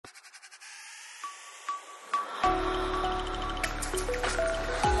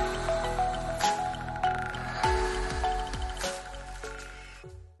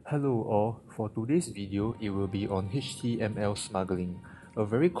Hello all, for today's video it will be on HTML smuggling, a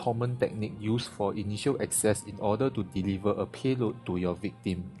very common technique used for initial access in order to deliver a payload to your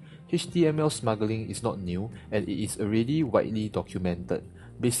victim. HTML smuggling is not new and it is already widely documented.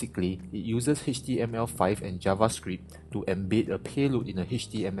 Basically, it uses HTML5 and JavaScript to embed a payload in a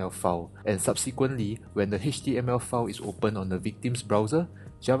HTML file, and subsequently, when the HTML file is opened on the victim's browser,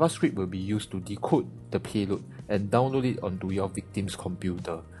 JavaScript will be used to decode the payload and download it onto your victim's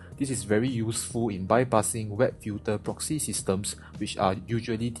computer. This is very useful in bypassing web filter proxy systems which are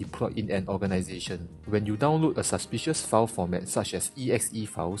usually deployed in an organization. When you download a suspicious file format such as exe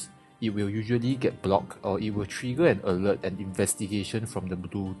files, it will usually get blocked or it will trigger an alert and investigation from the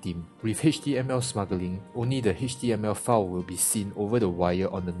blue team. With HTML smuggling, only the HTML file will be seen over the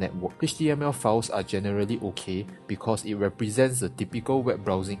wire on the network. HTML files are generally okay because it represents the typical web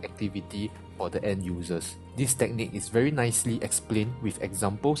browsing activity for the end users. This technique is very nicely explained with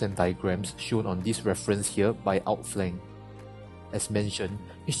examples and diagrams shown on this reference here by Outflank. As mentioned,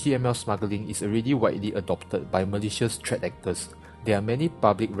 HTML smuggling is already widely adopted by malicious threat actors. There are many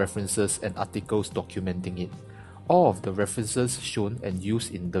public references and articles documenting it. All of the references shown and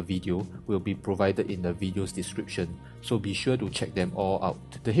used in the video will be provided in the video's description, so be sure to check them all out.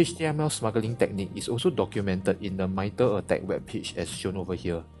 The HTML smuggling technique is also documented in the MITRE ATT&CK webpage as shown over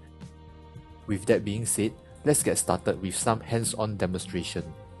here. With that being said, let's get started with some hands-on demonstration.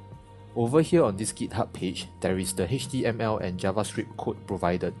 Over here on this GitHub page, there is the HTML and JavaScript code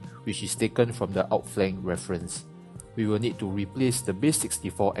provided, which is taken from the Outflank reference. We will need to replace the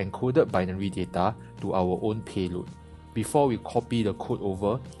base64 encoded binary data to our own payload. Before we copy the code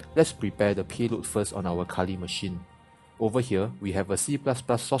over, let's prepare the payload first on our Kali machine. Over here, we have a C++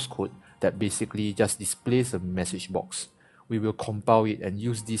 source code that basically just displays a message box. We will compile it and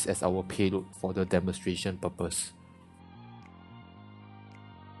use this as our payload for the demonstration purpose.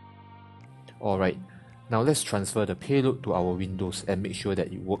 Alright, now let's transfer the payload to our Windows and make sure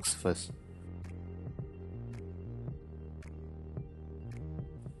that it works first.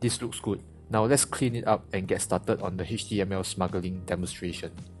 This looks good. Now let's clean it up and get started on the HTML smuggling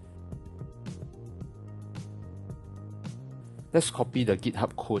demonstration. Let's copy the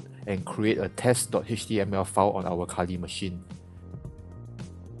GitHub code and create a test.html file on our Kali machine.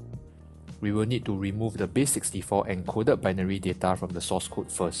 We will need to remove the base64 encoded binary data from the source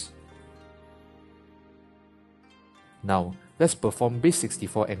code first. Now, let's perform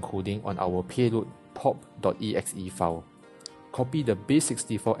base64 encoding on our payload pop.exe file. Copy the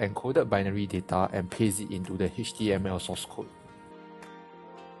base64 encoded binary data and paste it into the HTML source code.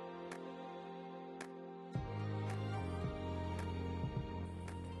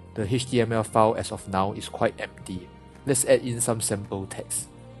 The HTML file as of now is quite empty. Let's add in some sample text.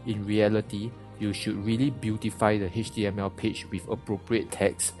 In reality, you should really beautify the HTML page with appropriate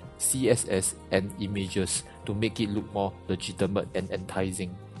text, CSS, and images to make it look more legitimate and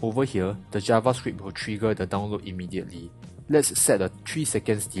enticing. Over here, the JavaScript will trigger the download immediately. Let's set a 3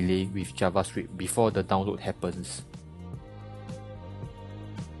 seconds delay with JavaScript before the download happens.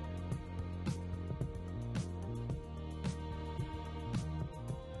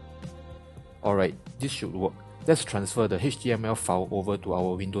 Alright, this should work. Let's transfer the HTML file over to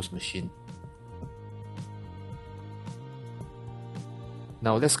our Windows machine.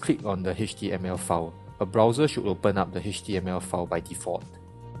 Now let's click on the HTML file. A browser should open up the HTML file by default.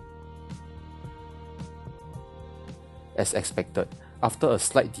 As expected, after a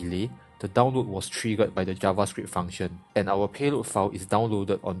slight delay, the download was triggered by the JavaScript function, and our payload file is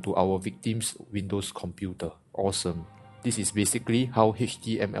downloaded onto our victim's Windows computer. Awesome! This is basically how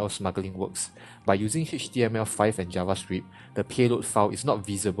HTML smuggling works. By using HTML5 and JavaScript, the payload file is not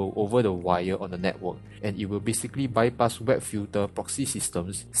visible over the wire on the network, and it will basically bypass web filter proxy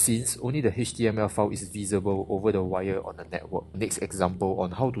systems since only the HTML file is visible over the wire on the network. Next example on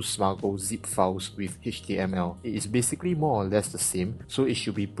how to smuggle zip files with HTML. It is basically more or less the same, so it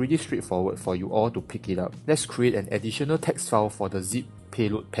should be pretty straightforward for you all to pick it up. Let's create an additional text file for the zip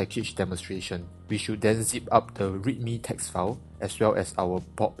payload package demonstration. We should then zip up the readme text file as well as our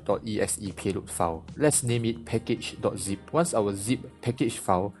pop.exe payload file. Let's name it package.zip. Once our zip package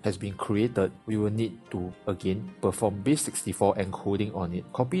file has been created, we will need to again perform base64 encoding on it.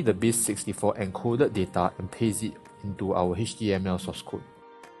 Copy the base64 encoded data and paste it into our HTML source code.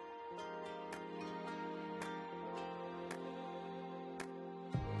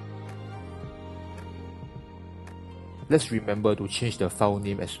 Let's remember to change the file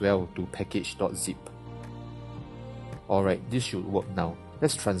name as well to package.zip. Alright, this should work now.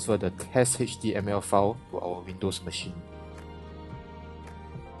 Let's transfer the test.html file to our Windows machine.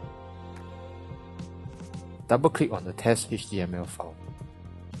 Double-click on the test.html file.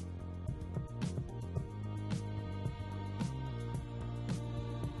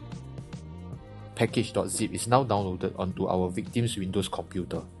 package.zip is now downloaded onto our victim's Windows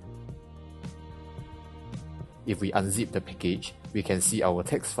computer. If we unzip the package, we can see our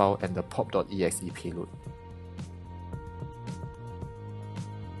text file and the pop.exe payload.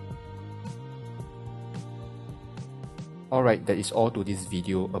 Alright, that is all to this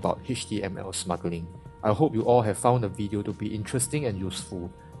video about HTML smuggling. I hope you all have found the video to be interesting and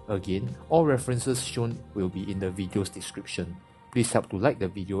useful. Again, all references shown will be in the video's description. Please help to like the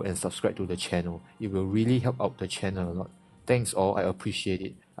video and subscribe to the channel. It will really help out the channel a lot. Thanks all, I appreciate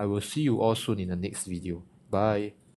it. I will see you all soon in the next video. Bye.